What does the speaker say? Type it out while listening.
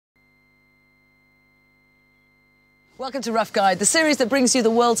Welcome to Rough Guide, the series that brings you the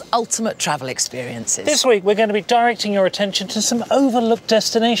world's ultimate travel experiences. This week we're going to be directing your attention to some overlooked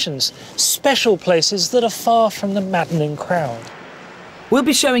destinations, special places that are far from the maddening crowd. We'll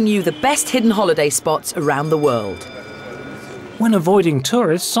be showing you the best hidden holiday spots around the world. When avoiding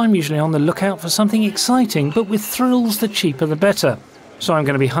tourists, I'm usually on the lookout for something exciting, but with thrills the cheaper the better. So I'm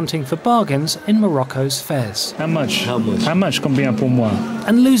going to be hunting for bargains in Morocco's Fez. How much? How much? How much? Combien pour moi?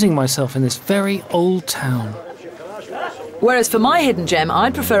 And losing myself in this very old town. Whereas for my hidden gem,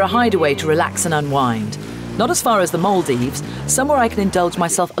 I'd prefer a hideaway to relax and unwind. Not as far as the Maldives, somewhere I can indulge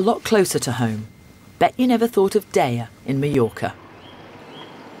myself a lot closer to home. Bet you never thought of Daya in Mallorca.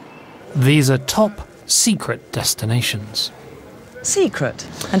 These are top secret destinations. Secret?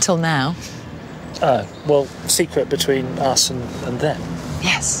 Until now. Well, secret between us and them.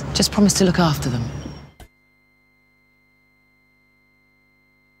 Yes, just promise to look after them.